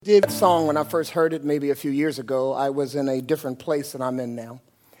Did that song when I first heard it maybe a few years ago. I was in a different place than I'm in now.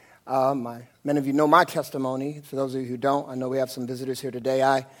 Many of you know my testimony. For those of you who don't, I know we have some visitors here today.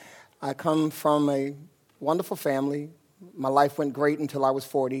 I come from a wonderful family. My life went great until I was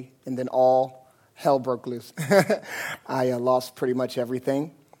 40, and then all hell broke loose. I lost pretty much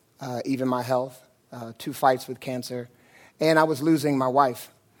everything, even my health, 2 fights with cancer, and I was losing my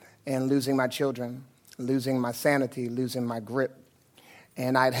wife and losing my children, losing my sanity, losing my grip.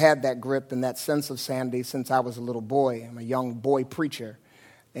 And I'd had that grip and that sense of sanity since I was a little boy. I'm a young boy preacher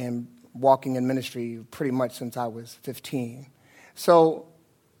and walking in ministry pretty much since I was 15. So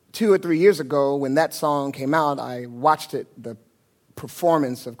 2 or 3 years ago, when that song came out, I watched it, the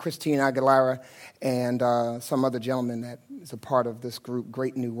performance of Christina Aguilera and some other gentleman that is a part of this group,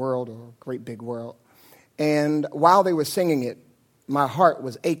 Great New World or Great Big World. And while they were singing it, my heart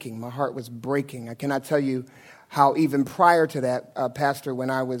was aching. My heart was breaking. I cannot tell you how even prior to that, Pastor, when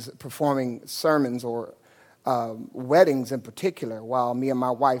I was performing sermons or weddings in particular, while me and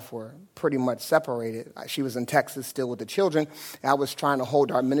my wife were pretty much separated, she was in Texas still with the children, I was trying to hold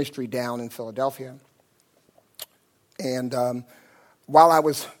our ministry down in Philadelphia. And while I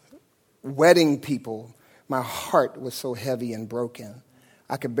was wedding people, my heart was so heavy and broken.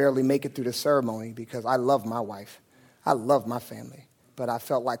 I could barely make it through the ceremony because I love my wife. I love my family. But I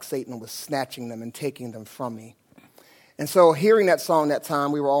felt like Satan was snatching them and taking them from me. And so hearing that song that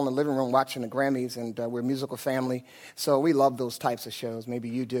time, we were all in the living room watching the Grammys, and we're a musical family, so we love those types of shows. Maybe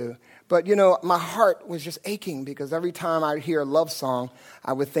you do. But, you know, my heart was just aching because every time I hear a love song,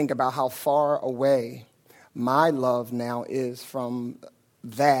 I would think about how far away my love now is from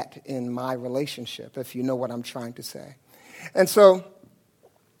that in my relationship, if you know what I'm trying to say. And so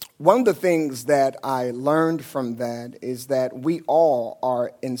one of the things that I learned from that is that we all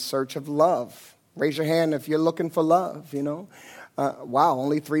are in search of love. Raise your hand if you're looking for love, you know. Wow,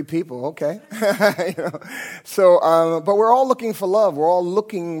 only 3 people, okay. You know? So, but we're all looking for love. We're all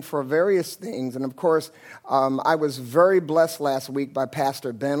looking for various things. And, of course, I was very blessed last week by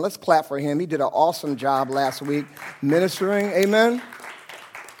Pastor Ben. Let's clap for him. He did an awesome job last week ministering, amen.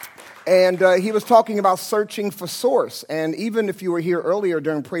 And he was talking about searching for source. And even if you were here earlier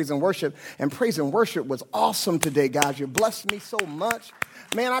during Praise and Worship was awesome today, guys. You blessed me so much.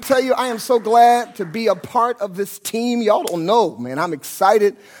 Man, I tell you, I am so glad to be a part of this team. Y'all don't know, man. I'm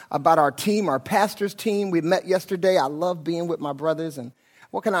excited about our team, our pastor's team. We met yesterday. I love being with my brothers. And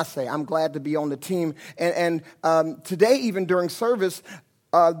what can I say? I'm glad to be on the team. And today, even during service,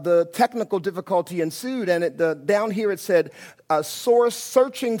 the technical difficulty ensued, and down here it said, source,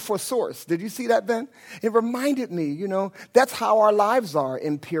 searching for source. Did you see that, Ben? It reminded me, you know, that's how our lives are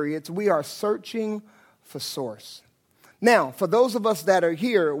in periods. We are searching for source. Now, for those of us that are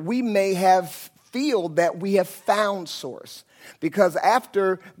here, we may feel that we have found source, because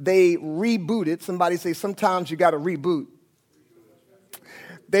after they rebooted, somebody say sometimes you got to reboot.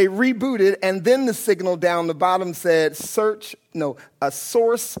 They rebooted, and then the signal down the bottom said, a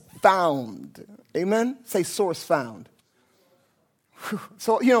source found. Amen? Say source found.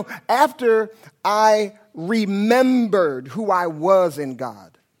 So, you know, after I remembered who I was in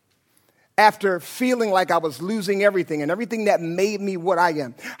God, after feeling like I was losing everything and everything that made me what I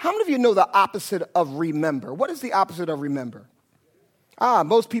am. How many of you know the opposite of remember? What is the opposite of remember?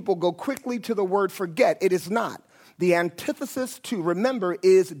 Most people go quickly to the word forget. It is not. The antithesis to remember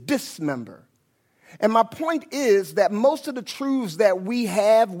is dismember. And my point is that most of the truths that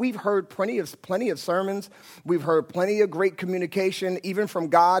we've heard plenty of sermons. We've heard plenty of great communication, even from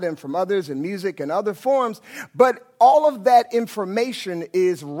God and from others in music and other forms. But all of that information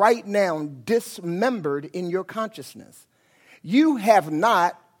is right now dismembered in your consciousness. You have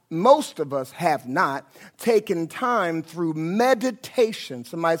not, most of us have not, taken time through meditation.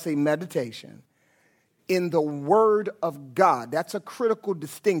 Somebody say meditation. In the Word of God. That's a critical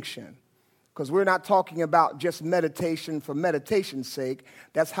distinction. Because we're not talking about just meditation for meditation's sake.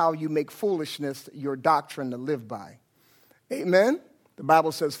 That's how you make foolishness your doctrine to live by. Amen? The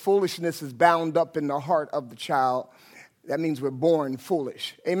Bible says foolishness is bound up in the heart of the child. That means we're born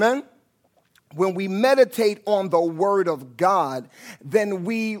foolish. Amen? When we meditate on the Word of God, then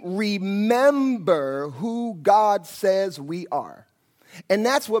we remember who God says we are. And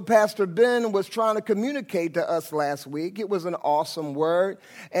that's what Pastor Ben was trying to communicate to us last week. It was an awesome word.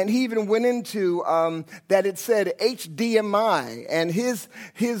 And he even went into that it said HDMI. And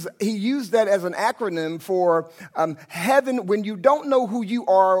he used that as an acronym for heaven. When you don't know who you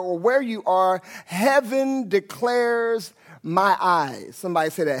are or where you are, heaven declares my eyes. Somebody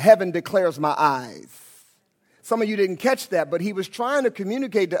say that. Heaven declares my eyes. Some of you didn't catch that, but he was trying to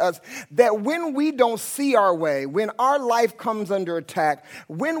communicate to us that when we don't see our way, when our life comes under attack,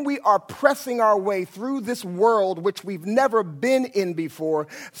 when we are pressing our way through this world which we've never been in before,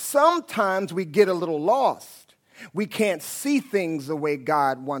 sometimes we get a little lost. We can't see things the way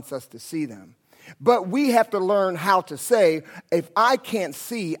God wants us to see them. But we have to learn how to say, if I can't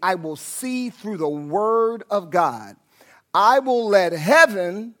see, I will see through the word of God. I will let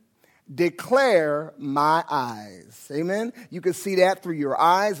heaven declare my eyes. Amen. You can see that through your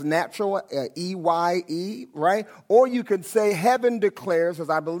eyes, natural, E-Y-E, right? Or you could say heaven declares, as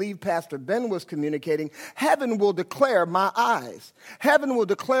I believe Pastor Ben was communicating, heaven will declare my eyes. Heaven will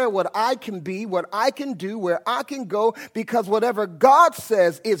declare what I can be, what I can do, where I can go, because whatever God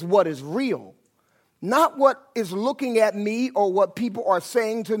says is what is real. Not what is looking at me or what people are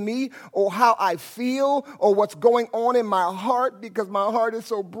saying to me or how I feel or what's going on in my heart because my heart is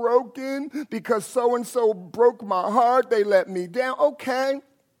so broken, because so-and-so broke my heart, they let me down. Okay,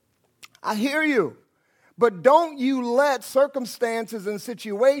 I hear you. But don't you let circumstances and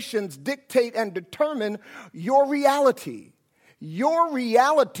situations dictate and determine your reality. Your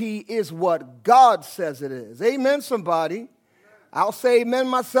reality is what God says it is. Amen, somebody. I'll say amen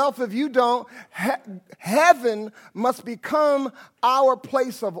myself if you don't. Heaven must become our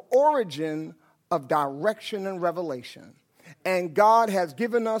place of origin of direction and revelation. And God has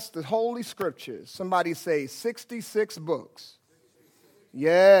given us the Holy Scriptures. Somebody say 66 books.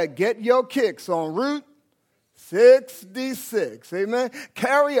 Yeah, get your kicks on Route 66. Amen.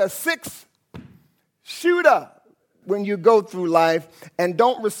 Carry a 6-shooter when you go through life, and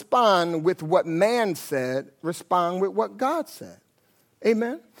don't respond with what man said, respond with what God said.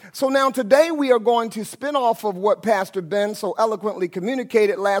 Amen. So now today we are going to spin off of what Pastor Ben so eloquently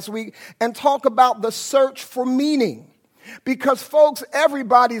communicated last week and talk about the search for meaning. Because folks,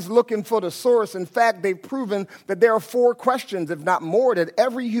 everybody's looking for the source. In fact, they've proven that there are 4 questions, if not more, that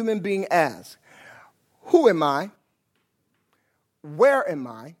every human being asks. Who am I? Where am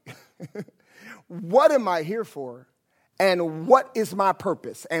I? What am I here for? And what is my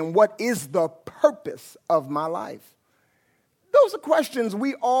purpose? And what is the purpose of my life? Those are questions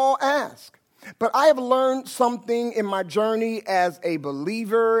we all ask. But I have learned something in my journey as a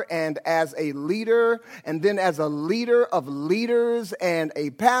believer and as a leader, and then as a leader of leaders and a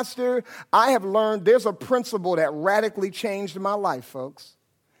pastor. I have learned there's a principle that radically changed my life, folks.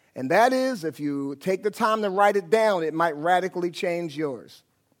 And that is, if you take the time to write it down, it might radically change yours.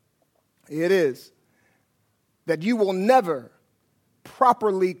 It is that you will never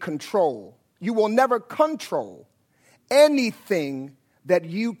properly control. You will never control anything that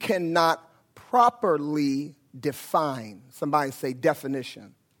you cannot properly define. Somebody say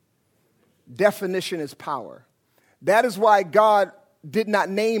definition. Definition is power. That is why God did not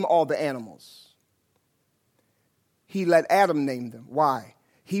name all the animals. He let Adam name them. Why?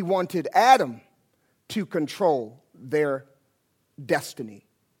 He wanted Adam to control their destiny.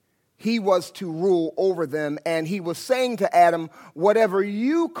 He was to rule over them, and he was saying to Adam, whatever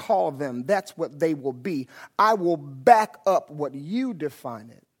you call them, that's what they will be. I will back up what you define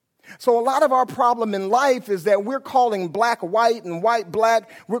it. So a lot of our problem in life is that we're calling black white and white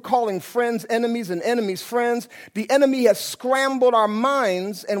black. We're calling friends enemies and enemies friends. The enemy has scrambled our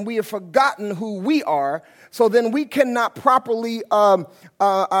minds, and we have forgotten who we are. So then we cannot properly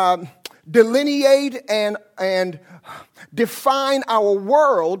delineate and define our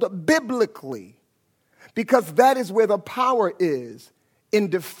world biblically, because that is where the power is, in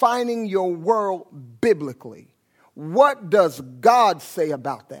defining your world biblically. What does God say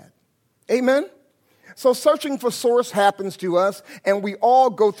about that? Amen? So searching for source happens to us, and we all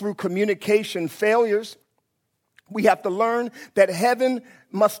go through communication failures. We have to learn that heaven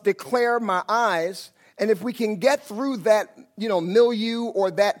must declare my eyes. And if we can get through that, milieu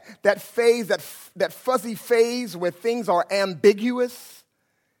or that phase, that fuzzy phase where things are ambiguous,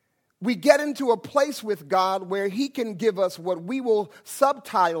 we get into a place with God where he can give us what we will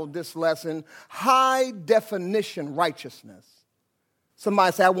subtitle this lesson, high definition righteousness.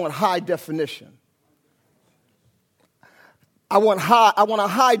 Somebody say, I want high definition. I want a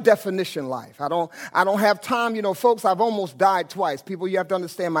high definition life. I don't have time. Folks, I've almost died twice. People, you have to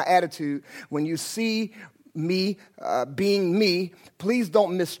understand my attitude. When you see me being me, please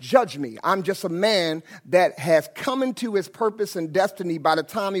don't misjudge me. I'm just a man that has come into his purpose and destiny by the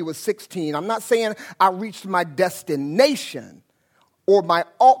time he was 16. I'm not saying I reached my destination or my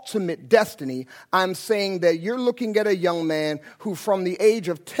ultimate destiny. I'm saying that you're looking at a young man who from the age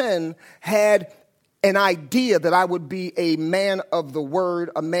of 10 had an idea that I would be a man of the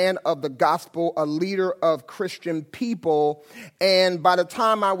word, a man of the gospel, a leader of Christian people. And by the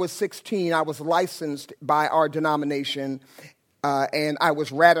time I was 16, I was licensed by our denomination, and I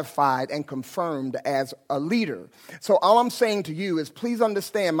was ratified and confirmed as a leader. So all I'm saying to you is please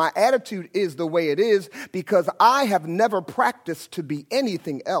understand my attitude is the way it is because I have never practiced to be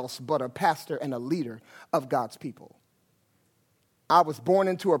anything else but a pastor and a leader of God's people. I was born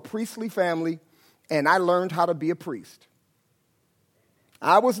into a priestly family, and I learned how to be a priest.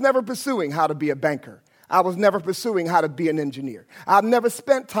 I was never pursuing how to be a banker. I was never pursuing how to be an engineer. I've never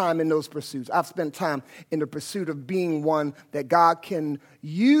spent time in those pursuits. I've spent time in the pursuit of being one that God can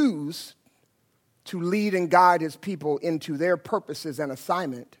use to lead and guide his people into their purposes and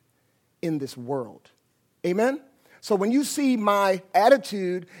assignment in this world. Amen? So when you see my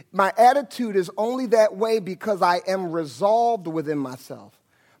attitude is only that way because I am resolved within myself.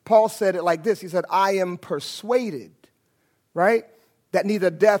 Paul said it like this. He said, I am persuaded, right, that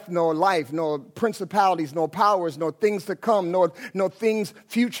neither death nor life, nor principalities, nor powers, nor things to come, nor things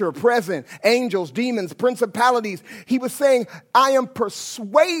future, present, angels, demons, principalities. He was saying, I am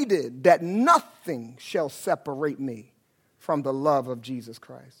persuaded that nothing shall separate me from the love of Jesus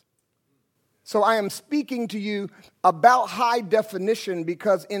Christ. So I am speaking to you about high definition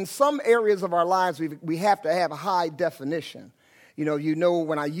because in some areas of our lives, we have to have high definition. You know,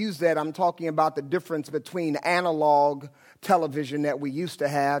 when I use that, I'm talking about the difference between analog television that we used to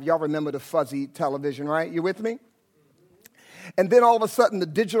have. Y'all remember the fuzzy television, right? You with me? And then all of a sudden, the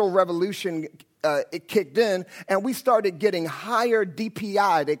digital revolution, it kicked in, and we started getting higher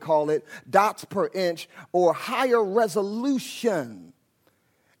DPI, they call it, dots per inch, or higher resolution.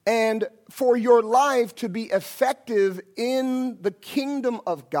 And for your life to be effective in the kingdom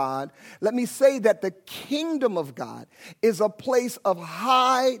of God, let me say that the kingdom of God is a place of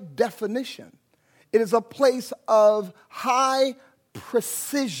high definition. It is a place of high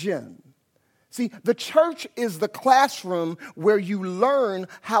precision. See, the church is the classroom where you learn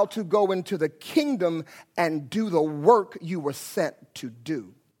how to go into the kingdom and do the work you were sent to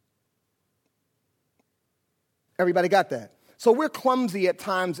do. Everybody got that? So we're clumsy at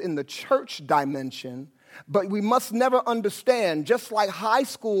times in the church dimension, but we must never understand, just like high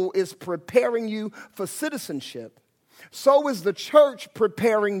school is preparing you for citizenship, so is the church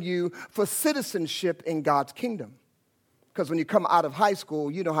preparing you for citizenship in God's kingdom. Because when you come out of high school,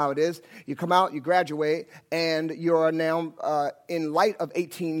 you know how it is. You come out, you graduate, and you're now, in light of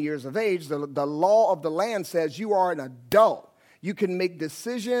 18 years of age, the law of the land says you are an adult. You can make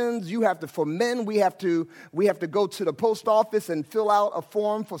decisions. For men, we have to go to the post office and fill out a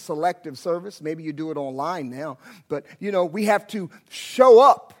form for selective service. Maybe you do it online now. But, we have to show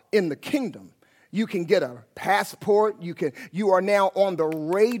up in the kingdom. You can get a passport. You are now on the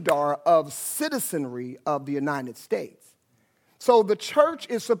radar of citizenry of the United States. So the church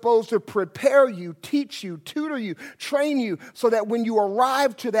is supposed to prepare you, teach you, tutor you, train you, so that when you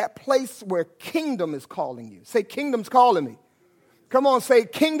arrive to that place where kingdom is calling you. Say, kingdom's calling me. Come on, say,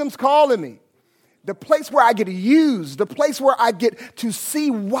 kingdom's calling me. The place where I get used, the place where I get to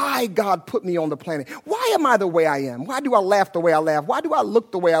see why God put me on the planet. Why am I the way I am? Why do I laugh the way I laugh? Why do I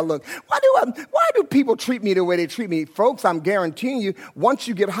look the way I look? Why do people treat me the way they treat me? Folks, I'm guaranteeing you, once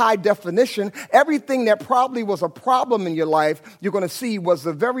you get high definition, everything that probably was a problem in your life, you're going to see was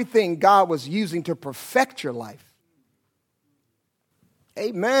the very thing God was using to perfect your life.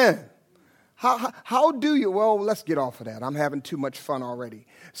 Amen. How do you? Well, let's get off of that. I'm having too much fun already.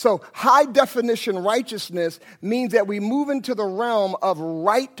 So high definition righteousness means that we move into the realm of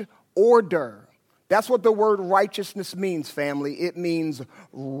right order. That's what the word righteousness means, family. It means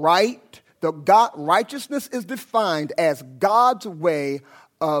right. Righteousness is defined as God's way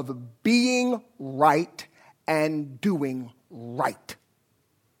of being right and doing right.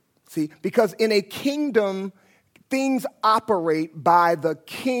 See, because in a kingdom, things operate by the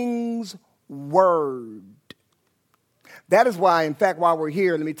king's word. That is why, in fact, while we're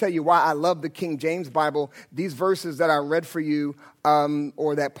here, let me tell you why I love the King James Bible. These verses that I read for you,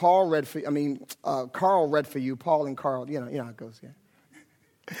 or that Carl read for you, Paul and Carl, you know how it goes, yeah.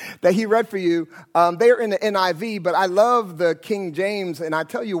 That he read for you, they're in the NIV, but I love the King James, and I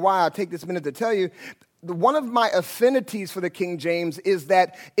tell you why. I'll take this minute to tell you. One of my affinities for the King James is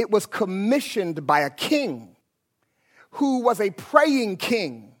that it was commissioned by a king who was a praying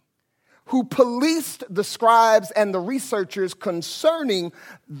king, who policed the scribes and the researchers concerning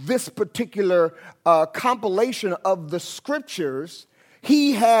this particular compilation of the scriptures.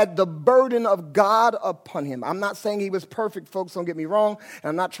 He had the burden of God upon him. I'm not saying he was perfect, folks, don't get me wrong, and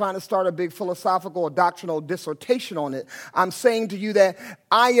I'm not trying to start a big philosophical or doctrinal dissertation on it. I'm saying to you that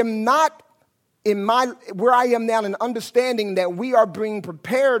I am not where I am now in understanding that we are being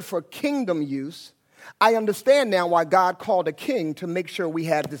prepared for kingdom use, I understand now why God called a king to make sure we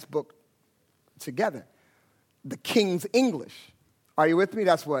had this book together. The King's English. Are you with me?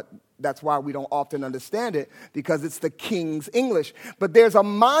 That's why we don't often understand it, because it's the King's English. But there's a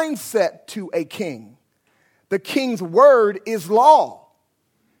mindset to a king. The king's word is law.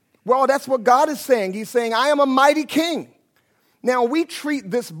 Well, that's what God is saying. He's saying, I am a mighty king. Now, we treat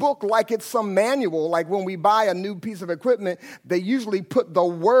this book like it's some manual. Like when we buy a new piece of equipment, they usually put the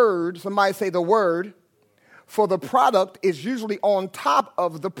word, somebody say the word, for the product is usually on top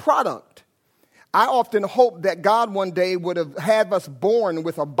of the product. I often hope that God one day would have had us born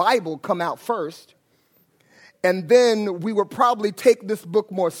with a Bible come out first, and then we would probably take this book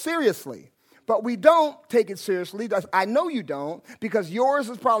more seriously. But we don't take it seriously. I know you don't, because yours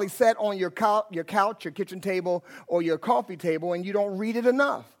is probably set on your couch, your kitchen table, or your coffee table, and you don't read it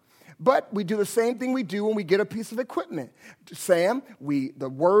enough. But we do the same thing we do when we get a piece of equipment. Sam, the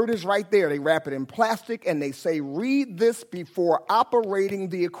word is right there. They wrap it in plastic, and they say, read this before operating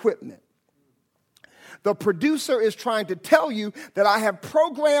the equipment. The producer is trying to tell you that I have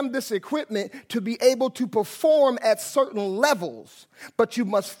programmed this equipment to be able to perform at certain levels, but you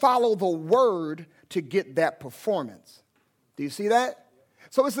must follow the word to get that performance. Do you see that?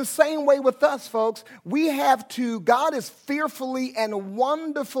 So it's the same way with us, folks. God has fearfully and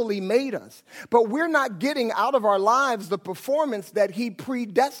wonderfully made us, but we're not getting out of our lives the performance that he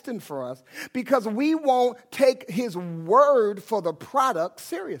predestined for us because we won't take his word for the product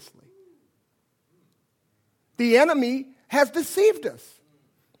seriously. The enemy has deceived us,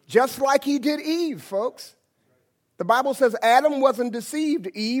 just like he did Eve, folks. The Bible says Adam wasn't deceived,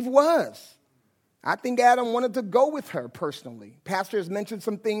 Eve was. I think Adam wanted to go with her personally. Pastor has mentioned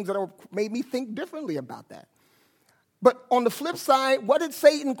some things that made me think differently about that. But on the flip side, what did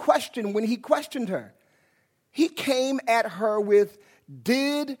Satan question when he questioned her? He came at her with,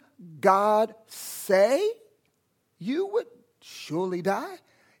 did God say you would surely die?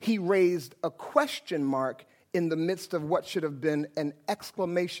 He raised a question mark in the midst of what should have been an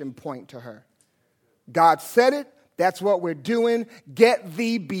exclamation point to her. God said it. That's what we're doing. Get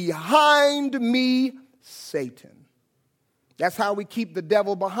thee behind me, Satan. That's how we keep the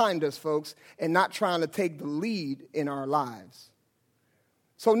devil behind us, folks, and not trying to take the lead in our lives.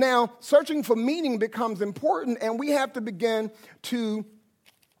 So now, searching for meaning becomes important, and we have to begin to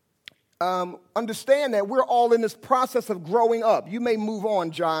understand that we're all in this process of growing up. You may move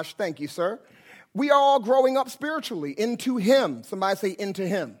on, Josh. Thank you, sir. We are all growing up spiritually into him. Somebody say into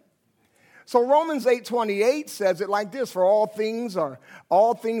him. So Romans 8:28 says it like this: for all things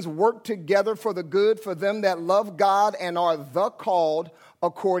work together for the good for them that love God and are the called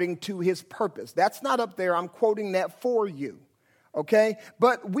according to his purpose. That's not up there. I'm quoting that for you. Okay?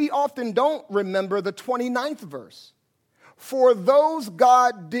 But we often don't remember the 29th verse. For those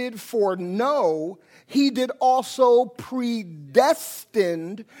God did foreknow, he did also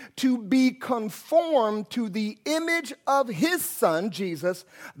predestined to be conformed to the image of his son, Jesus,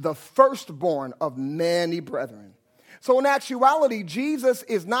 the firstborn of many brethren. So in actuality, Jesus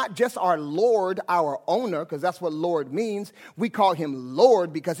is not just our Lord, our owner, because that's what Lord means. We call him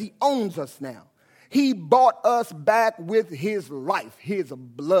Lord because he owns us now. He bought us back with his life, his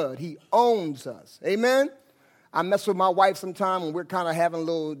blood. He owns us. Amen? I mess with my wife sometime when we're kind of having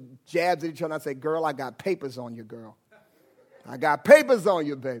little jabs at each other. I say, girl, I got papers on you, girl. I got papers on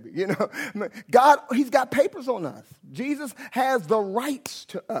you, baby. You know, God, he's got papers on us. Jesus has the rights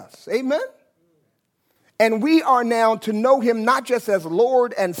to us. Amen? And we are now to know him not just as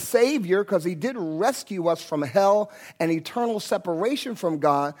Lord and Savior, because he did rescue us from hell and eternal separation from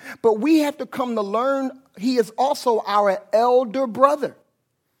God, but we have to come to learn he is also our elder brother.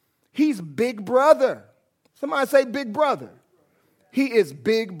 He's big brother. Somebody say big brother. He is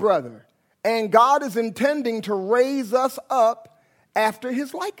big brother. And God is intending to raise us up after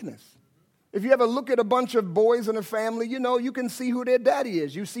his likeness. If you ever look at a bunch of boys in a family, you know, you can see who their daddy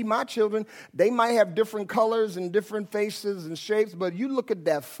is. You see my children, they might have different colors and different faces and shapes, but you look at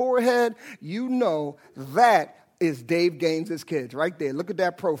that forehead, you know that is Dave Gaines' kids right there. Look at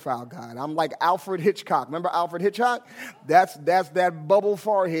that profile guide. I'm like Alfred Hitchcock. Remember Alfred Hitchcock? That's that bubble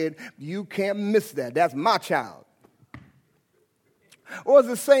forehead. You can't miss that. That's my child. Or it's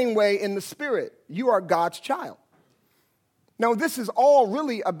the same way in the spirit. You are God's child. Now, this is all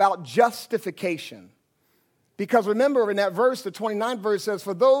really about justification. Because remember in that verse, the 29th verse says,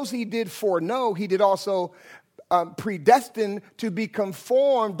 for those he did foreknow, he did also predestined to be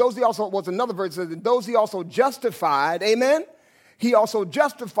conformed. Those he also, was another verse, those he also justified, amen? He also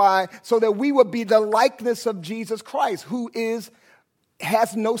justified so that we would be the likeness of Jesus Christ, who is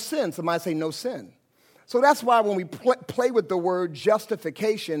has no sin. Somebody say no sin. So that's why when we play with the word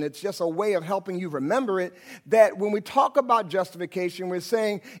justification, it's just a way of helping you remember it, that when we talk about justification, we're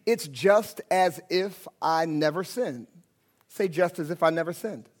saying it's just as if I never sinned. Say just as if I never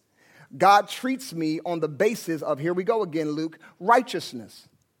sinned. God treats me on the basis of, here we go again, Luke, righteousness.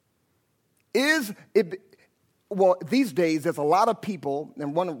 Well, these days, there's a lot of people,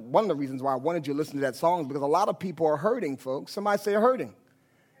 and one of the reasons why I wanted you to listen to that song is because a lot of people are hurting, folks. Somebody say hurting.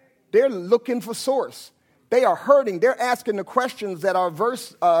 They're looking for source. They are hurting. They're asking the questions that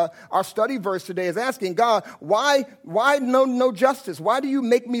our study verse today is asking. God, why no justice? Why do you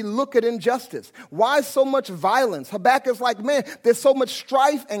make me look at injustice? Why so much violence? Habakkuk's like, man, there's so much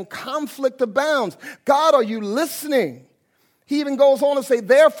strife and conflict abounds. God, are you listening? He even goes on to say,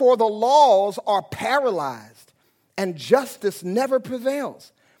 therefore the laws are paralyzed and justice never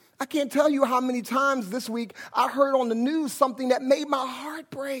prevails. I can't tell you how many times this week I heard on the news something that made my heart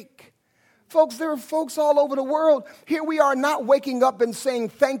break. Folks, there are folks all over the world. Here we are not waking up and saying,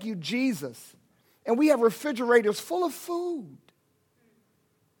 thank you, Jesus. And we have refrigerators full of food.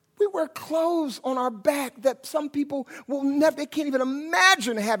 We wear clothes on our back that some people will never, they can't even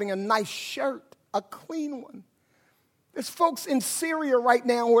imagine having a nice shirt, a clean one. There's folks in Syria right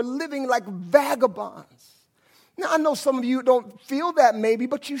now who are living like vagabonds. Now, I know some of you don't feel that maybe,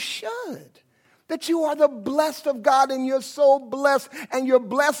 but you should. That you are the blessed of God and you're so blessed, and you're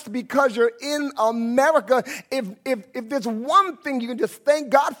blessed because you're in America. If there's one thing you can just thank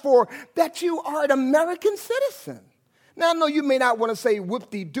God for, that you are an American citizen. Now, I know you may not want to say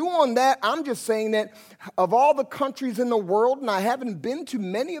whoop-de-doo on that. I'm just saying that of all the countries in the world, and I haven't been to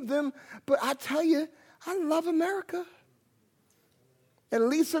many of them, but I tell you, I love America. At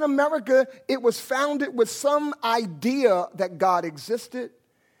least in America, it was founded with some idea that God existed,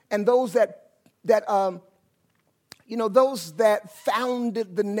 and those that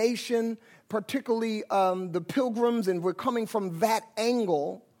founded the nation, particularly the Pilgrims, and we're coming from that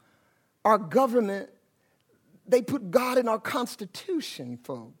angle, our government, they put God in our Constitution,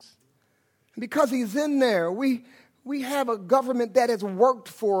 folks. And because he's in there, we have a government that has worked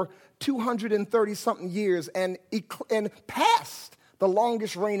for 230-something years and passed. The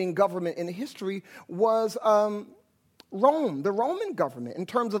longest reigning government in history was Rome, the Roman government, in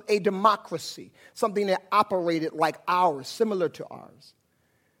terms of a democracy, something that operated like ours, similar to ours.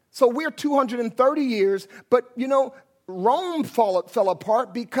 So we're 230 years, but, Rome fell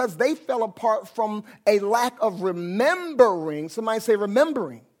apart because they fell apart from a lack of remembering, somebody say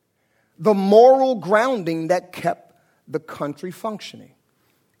remembering, the moral grounding that kept the country functioning.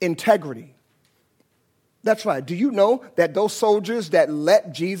 Integrity. That's right. Do you know that those soldiers that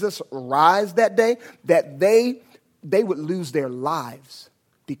let Jesus rise that day, that they would lose their lives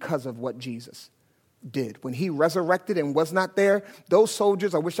because of what Jesus did? When he resurrected and was not there, those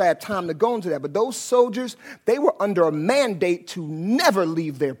soldiers, I wish I had time to go into that, but those soldiers, they were under a mandate to never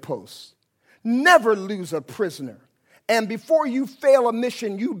leave their posts, never lose a prisoner. And before you fail a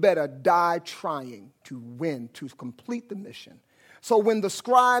mission, you better die trying to win, to complete the mission. So when the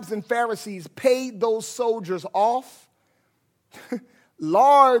scribes and Pharisees paid those soldiers off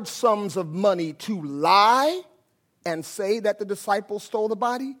large sums of money to lie and say that the disciples stole the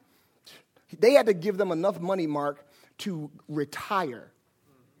body, they had to give them enough money, Mark, to retire.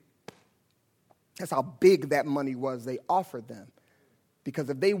 That's how big that money was they offered them. Because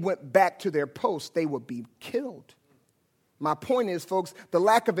if they went back to their post, they would be killed. My point is, folks, the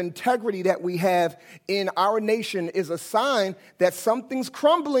lack of integrity that we have in our nation is a sign that something's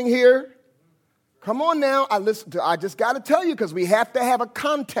crumbling here. Come on now. I just got to tell you, because we have to have a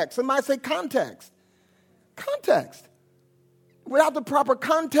context. Somebody say context. Context. Without the proper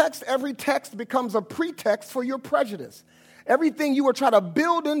context, every text becomes a pretext for your prejudice. Everything you are trying to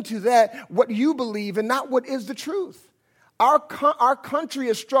build into that, what you believe, and not what is the truth. Our country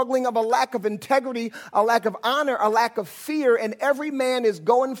is struggling of a lack of integrity, a lack of honor, a lack of fear, and every man is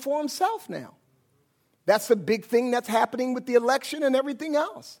going for himself now. That's the big thing that's happening with the election and everything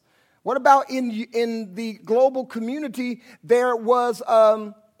else. What about in the global community? There's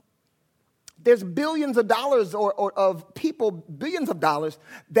billions of dollars of people, billions of dollars,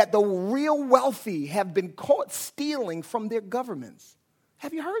 that the real wealthy have been caught stealing from their governments.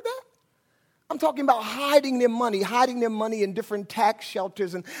 Have you heard that? I'm talking about hiding their money in different tax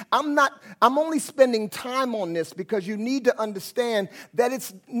shelters. And I'm only spending time on this because you need to understand that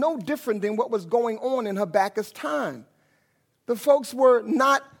it's no different than what was going on in Habakkuk's time. The folks were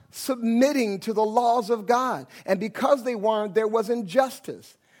not submitting to the laws of God. And because they weren't, there was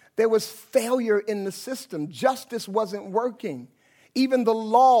injustice. There was failure in the system. Justice wasn't working. Even the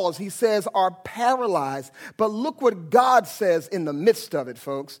laws, he says, are paralyzed. But look what God says in the midst of it,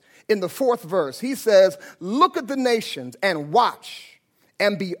 folks. In the 4th verse, he says, look at the nations and watch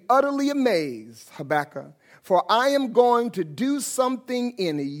and be utterly amazed, Habakkuk. For I am going to do something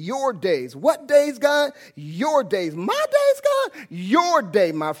in your days. What days, God? Your days. My days, God? Your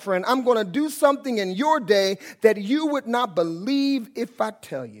day, my friend. I'm going to do something in your day that you would not believe if I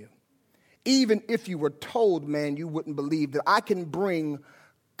tell you. Even if you were told, man, you wouldn't believe that I can bring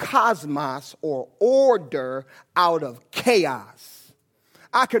cosmos or order out of chaos.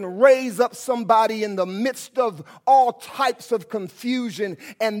 I can raise up somebody in the midst of all types of confusion,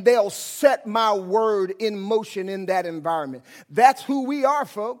 and they'll set my word in motion in that environment. That's who we are,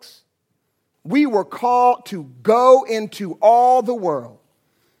 folks. We were called to go into all the world.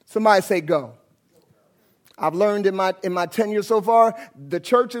 Somebody say go. I've learned in my tenure so far, the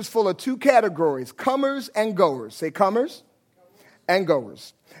church is full of 2 categories, comers and goers. Say comers and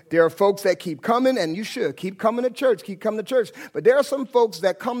goers. There are folks that keep coming, and you should keep coming to church, keep coming to church. But there are some folks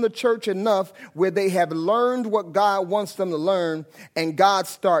that come to church enough where they have learned what God wants them to learn, and God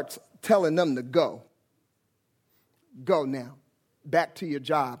starts telling them to go. Go now. Back to your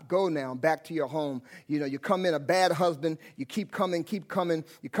job. Go now. Back to your home. You know, you come in a bad husband. You keep coming, keep coming.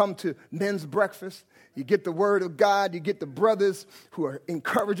 You come to men's breakfast. You get the word of God. You get the brothers who are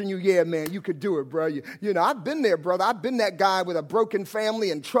encouraging you. Yeah, man, you could do it, bro. You know, I've been there, brother. I've been that guy with a broken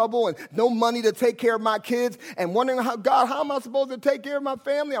family and trouble and no money to take care of my kids and wondering, God, how am I supposed to take care of my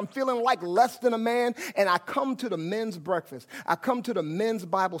family? I'm feeling like less than a man. And I come to the men's breakfast. I come to the men's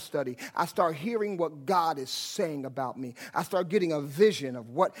Bible study. I start hearing what God is saying about me. I start getting a vision of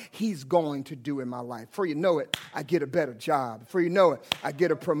what he's going to do in my life. Before you know it, I get a better job. Before you know it, I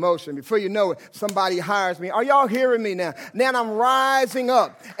get a promotion. Before you know it, somebody hires me. Are y'all hearing me now? Now I'm rising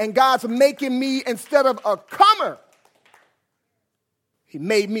up, and God's making me, instead of a comer, he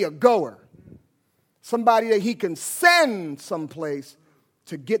made me a goer. Somebody that he can send someplace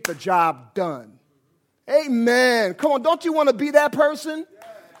to get the job done. Amen. Come on, don't you want to be that person?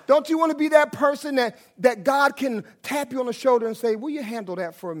 Don't you want to be that person that God can tap you on the shoulder and say, will you handle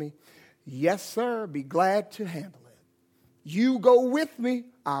that for me? Yes, sir. Be glad to handle it. You go with me.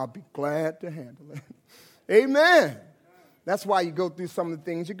 I'll be glad to handle it. Amen. That's why you go through some of the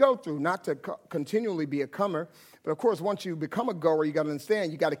things you go through, not to continually be a comer. But, of course, once you become a goer, you got to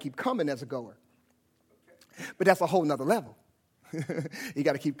understand you got to keep coming as a goer. But that's a whole nother level. You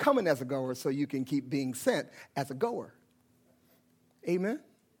got to keep coming as a goer so you can keep being sent as a goer. Amen.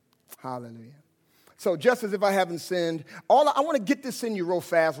 Hallelujah. So just as if I haven't sinned, I want to get this in you real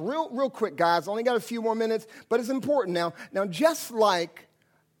fast, real quick, guys. Only got a few more minutes, but it's important now. Now, just like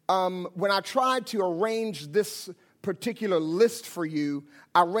when I tried to arrange this particular list for you,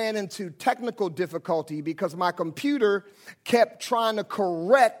 I ran into technical difficulty because my computer kept trying to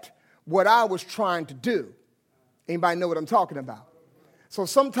correct what I was trying to do. Anybody know what I'm talking about? So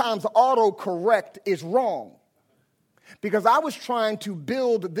sometimes autocorrect is wrong. Because I was trying to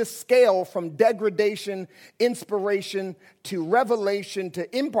build this scale from degradation, inspiration, to revelation,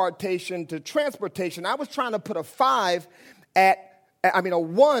 to impartation, to transportation. I was trying to put a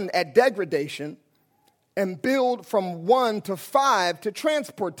 1 at degradation and build from 1 to 5 to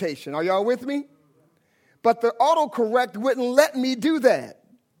transportation. Are y'all with me? But the autocorrect wouldn't let me do that.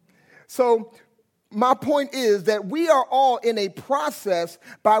 So my point is that we are all in a process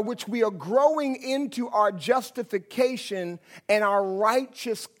by which we are growing into our justification and our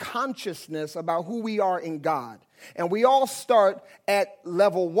righteous consciousness about who we are in God. And we all start at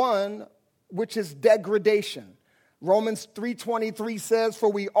level 1, which is degradation. Romans 3:23 says, for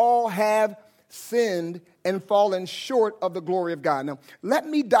we all have sinned and fallen short of the glory of God. Now, let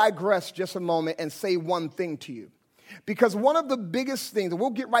me digress just a moment and say one thing to you. Because one of the biggest things, and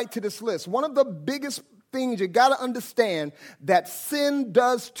we'll get right to this list, one of the biggest things you got to understand that sin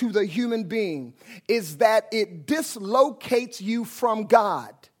does to the human being is that it dislocates you from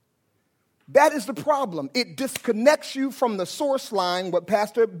God. That is the problem. It disconnects you from the source line, what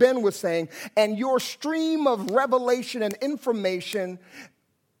Pastor Ben was saying, and your stream of revelation and information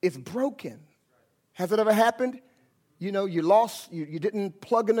is broken. Has it ever happened? You know, you didn't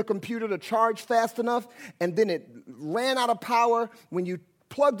plug in the computer to charge fast enough, and then it ran out of power. When you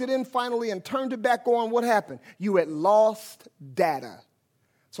plugged it in finally and turned it back on, what happened? You had lost data.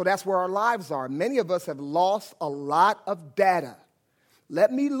 So that's where our lives are. Many of us have lost a lot of data.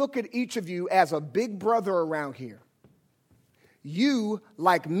 Let me look at each of you as a big brother around here. You,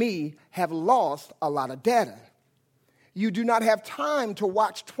 like me, have lost a lot of data. You do not have time to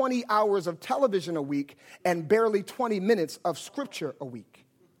watch 20 hours of television a week and barely 20 minutes of scripture a week.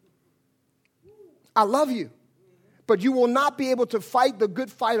 I love you, But you will not be able to fight the good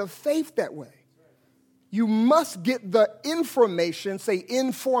fight of faith that way. You must get the information, say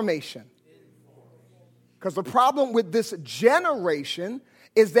information. Because the problem with this generation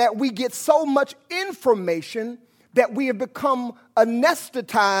is that we get so much information that we have become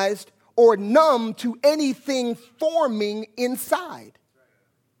anesthetized or numb to anything forming inside.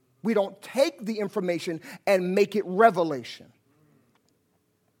 We don't take the information and make it revelation.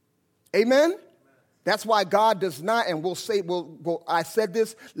 Amen? That's why God does not, and we'll say, I said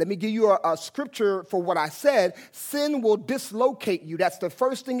this, let me give you a scripture for what I said. Sin will dislocate you. That's the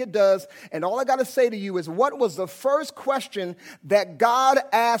first thing it does. And all I got to say to you is, what was the first question that God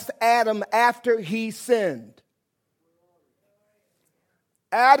asked Adam after he sinned?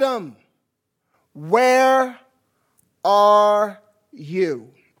 Adam, where are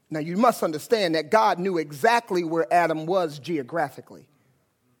you? Now, you must understand that God knew exactly where Adam was geographically.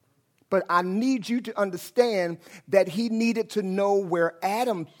 But I need you to understand that he needed to know where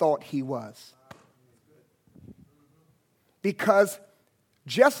Adam thought he was. Because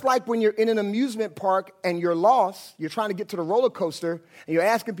just like when you're in an amusement park and you're lost, you're trying to get to the roller coaster, and you're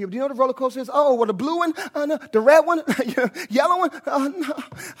asking people, do you know what the roller coaster is? Oh, well, the blue one? No. The red one? Yellow one? No. I don't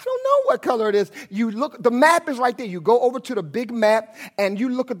know what color it is. You look, the map is right there. You go over to the big map, and you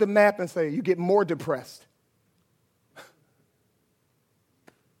look at the map and say, you get more depressed.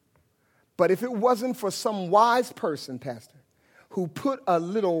 But if it wasn't for some wise person, Pastor, who put a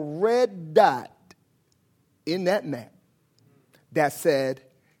little red dot in that map that said,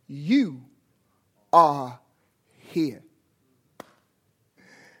 you are here.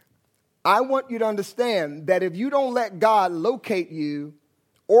 I want you to understand that if you don't let God locate you,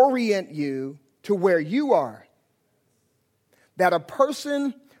 orient you to where you are, that a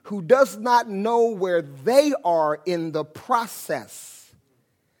person who does not know where they are in the process,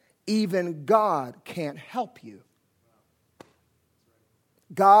 even God can't help you.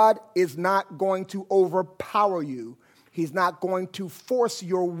 God is not going to overpower you. He's not going to force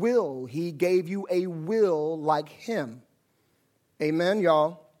your will. He gave you a will like him. Amen,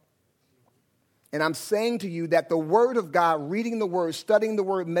 y'all. And I'm saying to you that the word of God, reading the word, studying the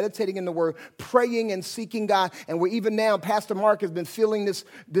word, meditating in the word, praying and seeking God, and we're even now, Pastor Mark has been feeling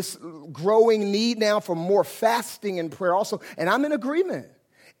this growing need now for more fasting and prayer also, and I'm in agreement.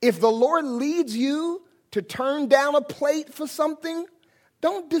 If the Lord leads you to turn down a plate for something,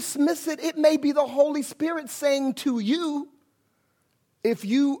 don't dismiss it. It may be the Holy Spirit saying to you, if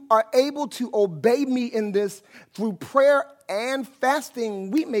you are able to obey me in this through prayer and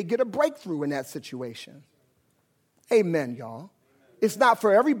fasting, we may get a breakthrough in that situation. Amen, y'all. It's not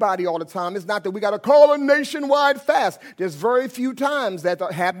for everybody all the time. It's not that we got to call a nationwide fast. There's very few times that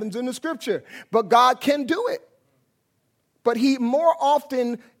happens in the scripture, but God can do it. But he more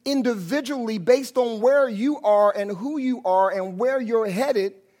often individually, based on where you are and who you are and where you're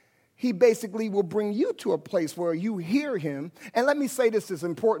headed, he basically will bring you to a place where you hear him. And let me say this is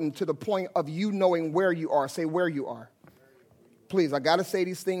important to the point of you knowing where you are. Say where you are. Please, I got to say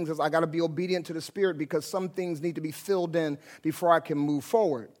these things as I got to be obedient to the Spirit because some things need to be filled in before I can move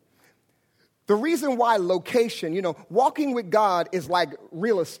forward. The reason why location, walking with God is like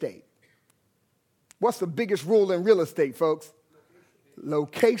real estate. What's the biggest rule in real estate, folks?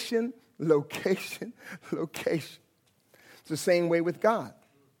 Location, location, location. It's the same way with God.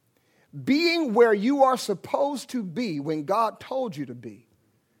 Being where you are supposed to be when God told you to be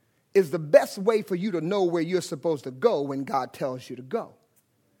is the best way for you to know where you're supposed to go when God tells you to go.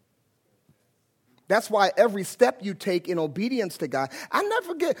 That's why every step you take in obedience to God, I never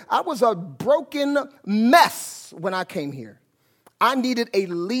forget, I was a broken mess when I came here. I needed a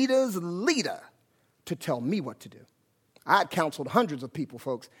leader's leader to tell me what to do. I had counseled hundreds of people,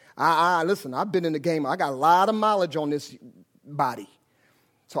 folks. Listen, I've been in the game. I got a lot of mileage on this body.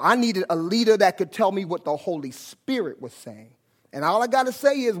 So I needed a leader that could tell me what the Holy Spirit was saying. And all I got to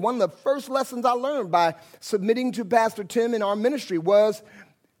say is one of the first lessons I learned by submitting to Pastor Tim in our ministry was,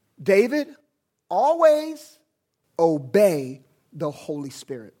 David, always obey the Holy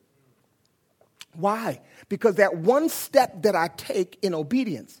Spirit. Why? Because that one step that I take in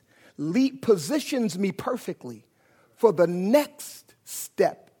obedience positions me perfectly for the next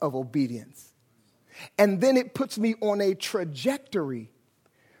step of obedience. And then it puts me on a trajectory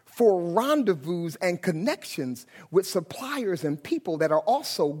for rendezvous and connections with suppliers and people that are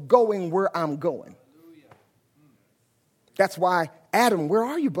also going where I'm going. That's why, Adam, where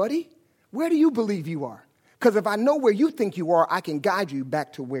are you, buddy? Where do you believe you are? Because if I know where you think you are, I can guide you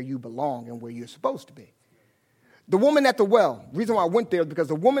back to where you belong and where you're supposed to be. The woman at the well, the reason why I went there is because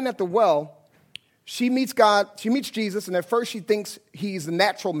the woman at the well, She meets God, she meets Jesus, and at first she thinks he's a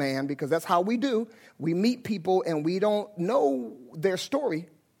natural man because that's how we do. We meet people and we don't know their story.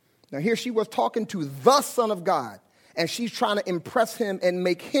 Now here she was talking to the Son of God, and she's trying to impress him and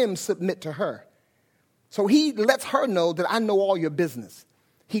make him submit to her. So he lets her know that I know all your business.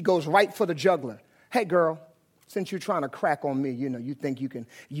 He goes right for the jugular. Hey, girl, since you're trying to crack on me, you think you can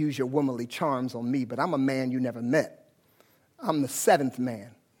use your womanly charms on me, but I'm a man you never met. I'm the seventh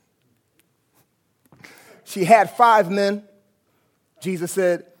man. She had 5 men. Jesus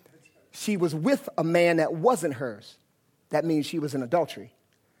said she was with a man that wasn't hers. That means she was in adultery.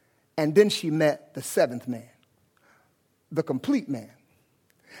 And then she met the 7th man, the complete man.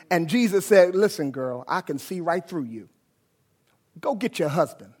 And Jesus said, listen, girl, I can see right through you. Go get your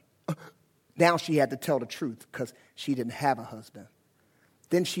husband. Now she had to tell the truth because she didn't have a husband.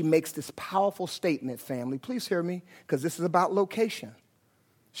 Then she makes this powerful statement, family. Please hear me, because this is about location.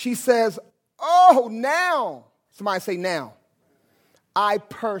 She says, oh, now. Somebody say now. I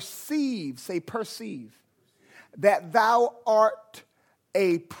perceive, say perceive, that thou art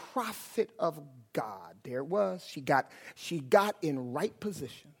a prophet of God. There it was. She got in right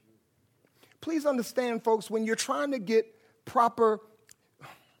position. Please understand, folks, when you're trying to get proper.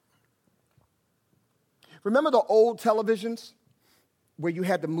 Remember the old televisions where you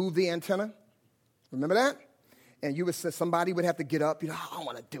had to move the antenna? Remember that? And somebody would have to get up. I don't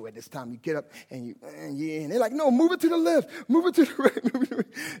want to do it this time. You get up and they're like, no, move it to the left, move it to the right.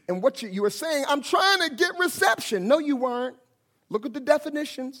 And what you were saying, I'm trying to get reception. No, you weren't. Look at the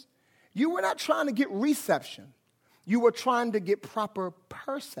definitions. You were not trying to get reception. You were trying to get proper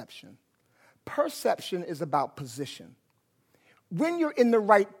perception. Perception is about position. When you're in the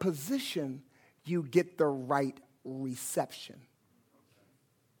right position, you get the right reception.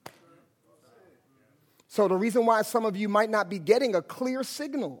 So the reason why some of you might not be getting a clear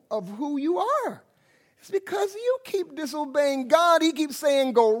signal of who you are is because you keep disobeying God. He keeps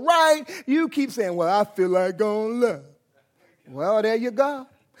saying go right. You keep saying, well, I feel like going left. Well, there you go.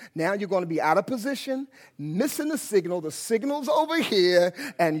 Now you're going to be out of position, missing the signal. The signal's over here,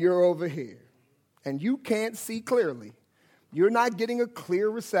 and you're over here. And you can't see clearly. You're not getting a clear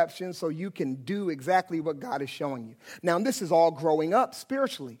reception so you can do exactly what God is showing you. Now, this is all growing up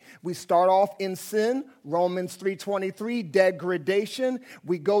spiritually. We start off in sin, Romans 3:23, degradation.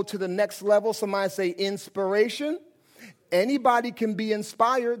 We go to the next level. Somebody say inspiration. Anybody can be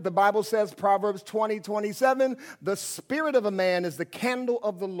inspired. The Bible says, Proverbs 20:27, the spirit of a man is the candle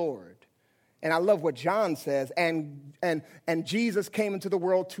of the Lord. And I love what John says, and Jesus came into the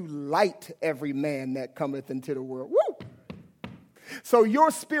world to light every man that cometh into the world. Woo! So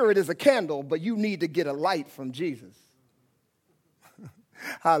your spirit is a candle, but you need to get a light from Jesus.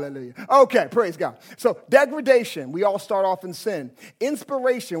 Hallelujah. Okay, praise God. So degradation, we all start off in sin.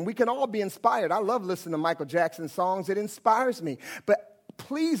 Inspiration, we can all be inspired. I love listening to Michael Jackson songs. It inspires me. But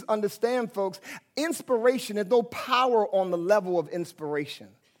please understand, folks, inspiration, there's no power on the level of inspiration.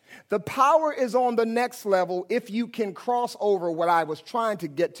 The power is on the next level if you can cross over what I was trying to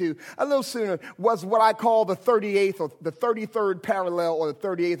get to a little sooner, was what I call the 38th or the 33rd parallel or the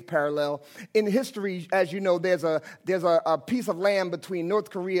 38th parallel. In history, as you know, there's a piece of land between North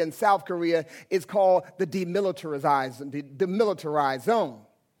Korea and South Korea. It's called the demilitarized zone.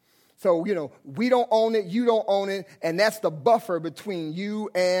 So, we don't own it, you don't own it, and that's the buffer between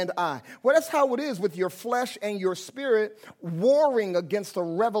you and I. Well, that's how it is with your flesh and your spirit warring against the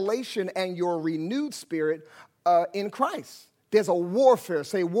revelation and your renewed spirit in Christ. There's a warfare,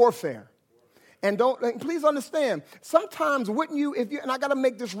 say warfare. And please understand, sometimes wouldn't you, and I got to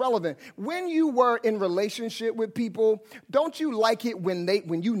make this relevant, when you were in relationship with people, don't you like it when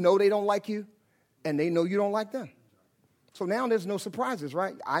you know they don't like you and they know you don't like them? So now there's no surprises,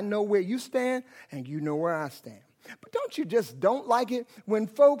 right? I know where you stand, and you know where I stand. But don't you just don't like it when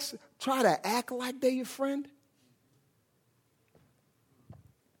folks try to act like they're your friend?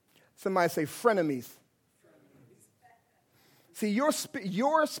 Somebody say frenemies. See, your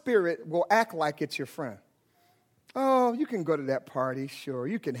spirit will act like it's your friend. Oh, you can go to that party, sure,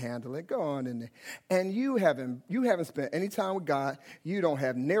 you can handle it. Go on in there. And you haven't spent any time with God. You don't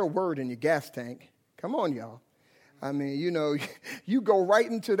have near a word in your gas tank. Come on, y'all. I mean, you go right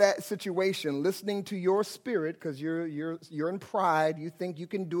into that situation listening to your spirit because you're in pride. You think you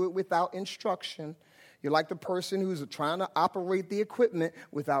can do it without instruction. You're like the person who's trying to operate the equipment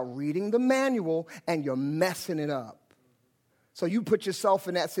without reading the manual, and you're messing it up. So you put yourself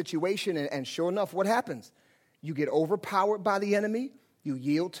in that situation, and sure enough, what happens? You get overpowered by the enemy. You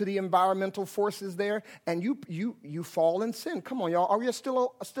yield to the environmental forces there, and you fall in sin. Come on, y'all. Are you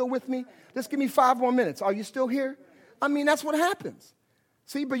still with me? Just give me 5 more minutes. Are you still here? I mean, that's what happens.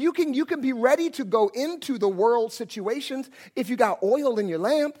 See, but you can be ready to go into the world situations if you got oil in your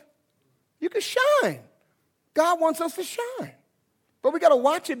lamp. You can shine. God wants us to shine. But we got to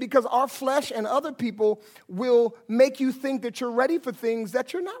watch it because our flesh and other people will make you think that you're ready for things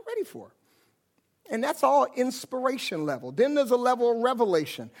that you're not ready for. And that's all inspiration level. Then there's a level of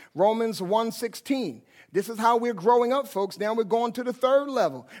revelation. Romans 1:16. This is how we're growing up, folks. Now we're going to the third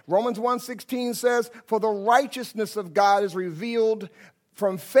level. Romans 1:16 says, for the righteousness of God is revealed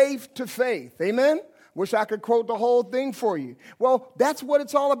from faith to faith. Amen? Wish I could quote the whole thing for you. Well, that's what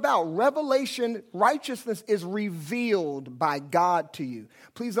it's all about. Revelation, righteousness is revealed by God to you.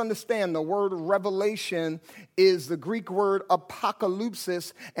 Please understand the word revelation is the Greek word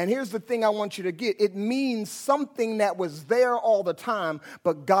apocalypsis. And here's the thing I want you to get. It means something that was there all the time,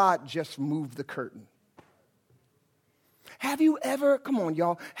 but God just moved the curtain. Have you ever, come on,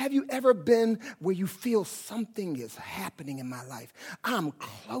 y'all, have you ever been where you feel something is happening in my life? I'm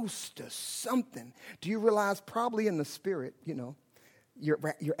close to something. Do you realize probably in the spirit, you're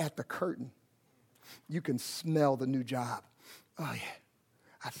at the curtain. You can smell the new job. Oh, yeah.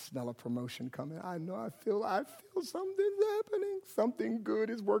 I smell a promotion coming. I know I feel something's happening. Something good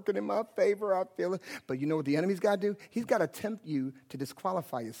is working in my favor. I feel it. But you know what the enemy's got to do? He's got to tempt you to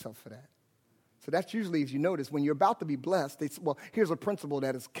disqualify yourself for that. So that's usually, as you notice, when you're about to be blessed, here's a principle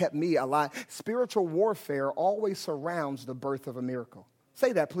that has kept me alive. Spiritual warfare always surrounds the birth of a miracle.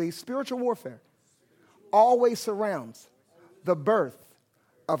 Say that, please. Spiritual warfare always surrounds the birth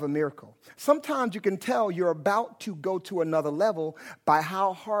of a miracle. Sometimes you can tell you're about to go to another level by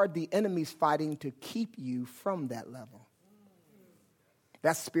how hard the enemy's fighting to keep you from that level.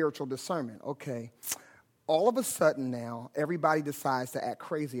 That's spiritual discernment. Okay. All of a sudden now, everybody decides to act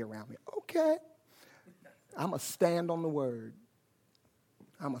crazy around me. Okay. I'm going to stand on the word.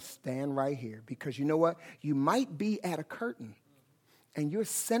 I'm going to stand right here because you know what? You might be at a curtain and you're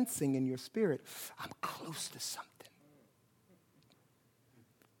sensing in your spirit, I'm close to something.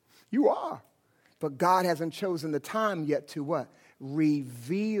 You are. But God hasn't chosen the time yet to what?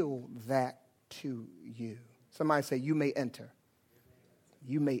 Reveal that to you. Somebody say, you may enter.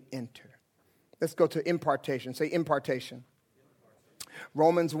 You may enter. Let's go to impartation. Say impartation.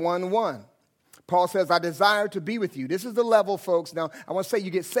 Romans 1:1. Paul says, I desire to be with you. This is the level, folks. Now, I want to say you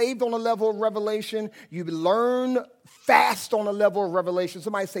get saved on a level of revelation. You learn fast on a level of revelation.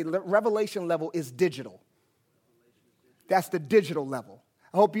 Somebody say revelation level is digital. That's the digital level.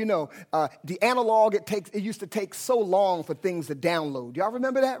 I hope you know. The analog, it used to take so long for things to download. Y'all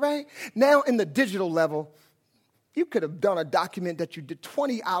remember that, right? Now in the digital level, you could have done a document that you did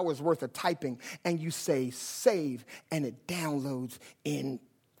 20 hours worth of typing and you say save and it downloads in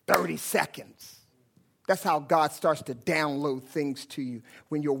 30 seconds. That's how God starts to download things to you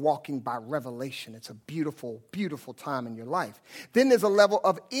when you're walking by revelation. It's a beautiful, beautiful time in your life. Then there's a level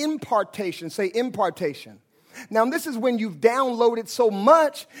of impartation. Say impartation. Now, this is when you've downloaded so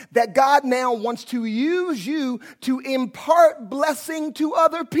much that God now wants to use you to impart blessing to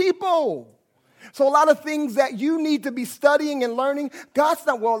other people. So a lot of things that you need to be studying and learning, God's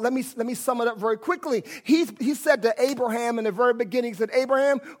not, well, let me sum it up very quickly. He said to Abraham in the very beginning, he said,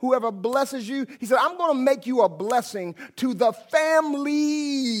 Abraham, whoever blesses you, he said, I'm going to make you a blessing to the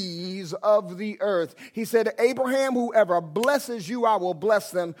families of the earth. He said, Abraham, whoever blesses you, I will bless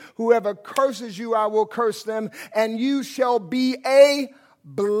them. Whoever curses you, I will curse them. And you shall be a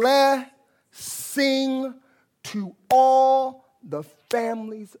blessing to all the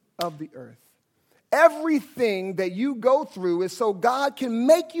families of the earth. Everything that you go through is so God can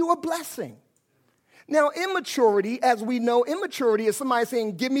make you a blessing. Now, immaturity, as we know, immaturity is somebody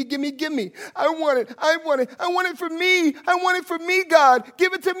saying, give me, give me, give me. I want it for me. I want it for me, God.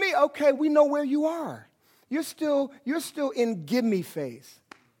 Give it to me. Okay, we know where you are. You're still in give me phase.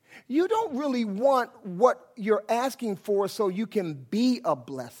 You don't really want what you're asking for so you can be a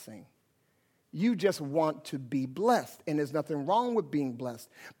blessing. You just want to be blessed, and there's nothing wrong with being blessed.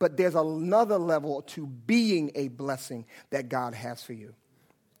 But there's another level to being a blessing that God has for you.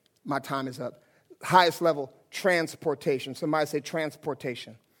 My time is up. Highest level, transportation. Somebody say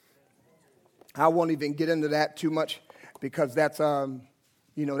transportation. I won't even get into that too much because that's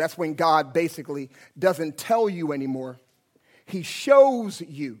when God basically doesn't tell you anymore. He shows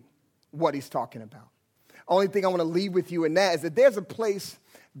you what he's talking about. Only thing I want to leave with you in that is that there's a place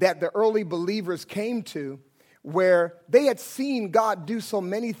that the early believers came to where they had seen God do so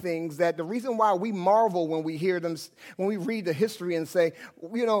many things that the reason why we marvel when we hear them, when we read the history and say,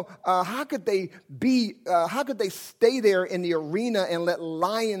 how could they stay there in the arena and let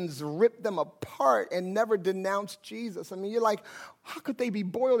lions rip them apart and never denounce Jesus? I mean, you're like, how could they be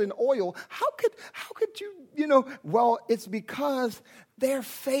boiled in oil? How could you, well, it's because their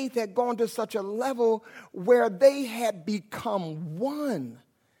faith had gone to such a level where they had become one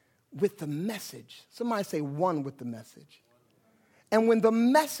with the message. Somebody say one with the message. And when the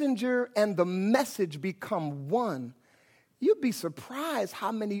messenger and the message become one, you'd be surprised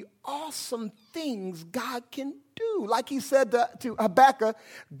how many awesome things God can do. Like he said to Habakkuk,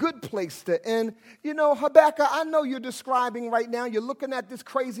 good place to end. Habakkuk, I know you're describing right now, you're looking at this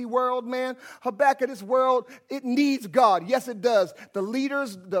crazy world, man. Habakkuk, this world, it needs God. Yes, it does. The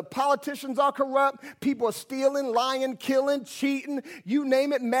leaders, the politicians are corrupt. People are stealing, lying, killing, cheating. You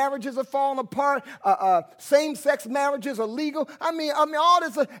name it. Marriages are falling apart. Same-sex marriages are legal. I mean, all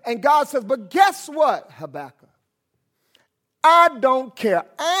this. And God says, but guess what, Habakkuk? I don't care.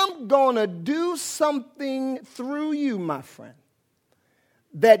 I'm going to do something through you, my friend,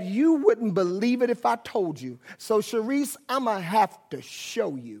 that you wouldn't believe it if I told you. So, Sharice, I'm going to have to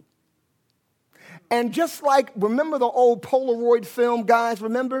show you. And just like, remember the old Polaroid film, guys?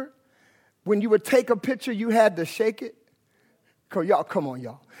 Remember? When you would take a picture, you had to shake it? Y'all, come on,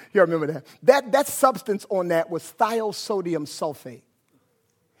 y'all. Y'all remember that? That substance on that was thiosodium sulfate.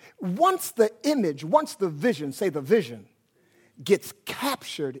 Once the image, once the vision, say the vision, gets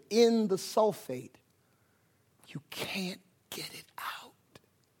captured in the sulfate, you can't get it out.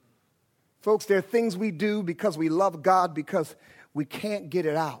 Folks, there are things we do because we love God because we can't get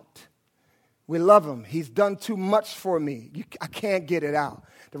it out. We love him. He's done too much for me. I can't get it out.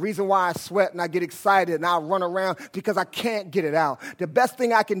 The reason why I sweat and I get excited and I run around because I can't get it out. The best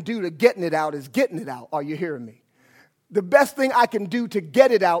thing I can do to getting it out is getting it out. Are you hearing me? The best thing I can do to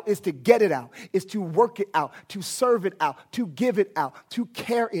get it out, is to work it out, to serve it out, to give it out, to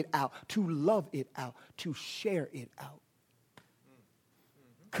care it out, to love it out, to share it out.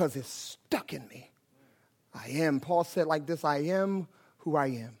 Because it's stuck in me. Paul said like this, I am who I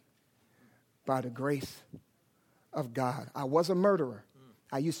am by the grace of God. I was a murderer.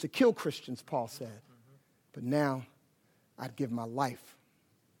 I used to kill Christians, Paul said. But now I'd give my life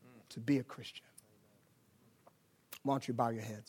to be a Christian. Why don't you bow your heads?